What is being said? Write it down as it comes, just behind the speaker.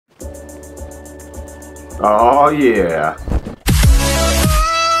Oh yeah.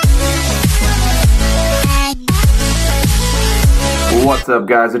 What's up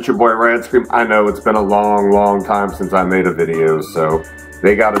guys, it's your boy RadScream. I know it's been a long time since I made a video, so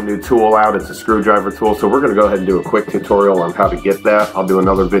they got a new tool out. It's a screwdriver tool, so we're going to go ahead and do a quick tutorial on how to get that. I'll do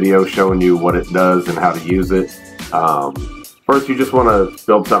another video showing you what it does and how to use it. First, you just want to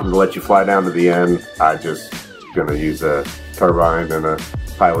build something to let you fly down to the end. I just going to use a turbine and a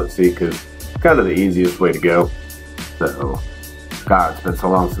pilot seat because it's kind of the easiest way to go. So, God, it's been so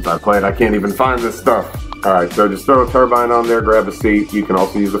long since I played, I can't even find this stuff. Alright, so just throw a turbine on there, grab a seat. You can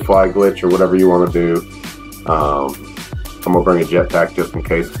also use a fly glitch or whatever you want to do. I'm going to bring a jetpack just in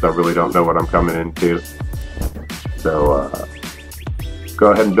case because I really don't know what I'm coming into. So,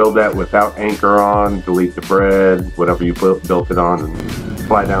 go ahead and build that without anchor on, delete the bread, whatever you built it on, and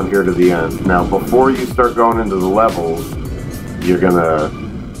fly down here to the end. Now, before you start going into the levels, you're going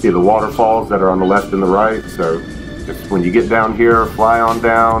to see the waterfalls that are on the left and the right. So, just when you get down here, fly on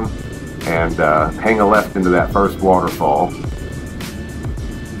down and hang a left into that first waterfall.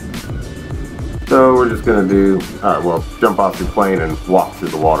 So we're just going to do, alright, well, jump off your plane and walk through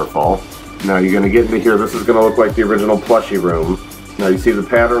the waterfall. Now you're going to get into here. This is going to look like the original plushie room. Now you see the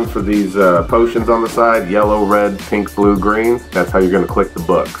pattern for these potions on the side, yellow, red, pink, blue, green. That's how you're going to click the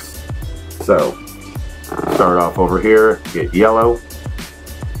books. So, start off over here, get yellow,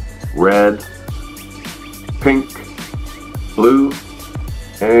 red, pink, blue,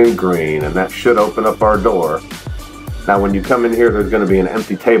 and green, and that should open up our door. Now when you come in here, there's going to be an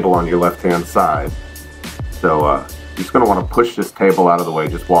empty table on your left hand side. So you're just going to want to push this table out of the way,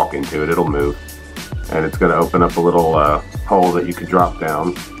 just walk into it, it'll move. And it's going to open up a little hole that you can drop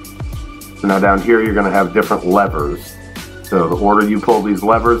down. So now down here you're going to have different levers. So the order you pull these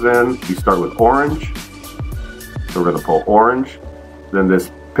levers in, you start with orange. So we're going to pull orange, then this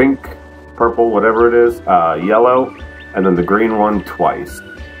pink, purple, whatever it is, yellow, and then the green one twice.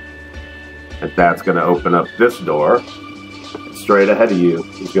 And that's going to open up this door. Straight ahead of you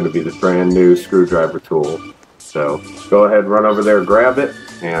is going to be the brand new screwdriver tool. So go ahead, run over there, grab it,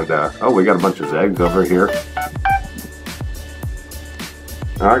 and oh, we got a bunch of eggs over here.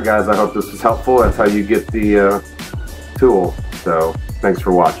 Alright guys, I hope this was helpful. That's how you get the tool. So thanks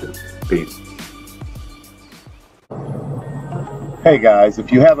for watching. Peace. Hey guys,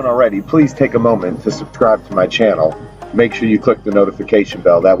 if you haven't already, please take a moment to subscribe to my channel. Make sure you click the notification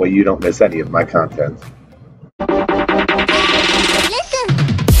bell, that way you don't miss any of my content.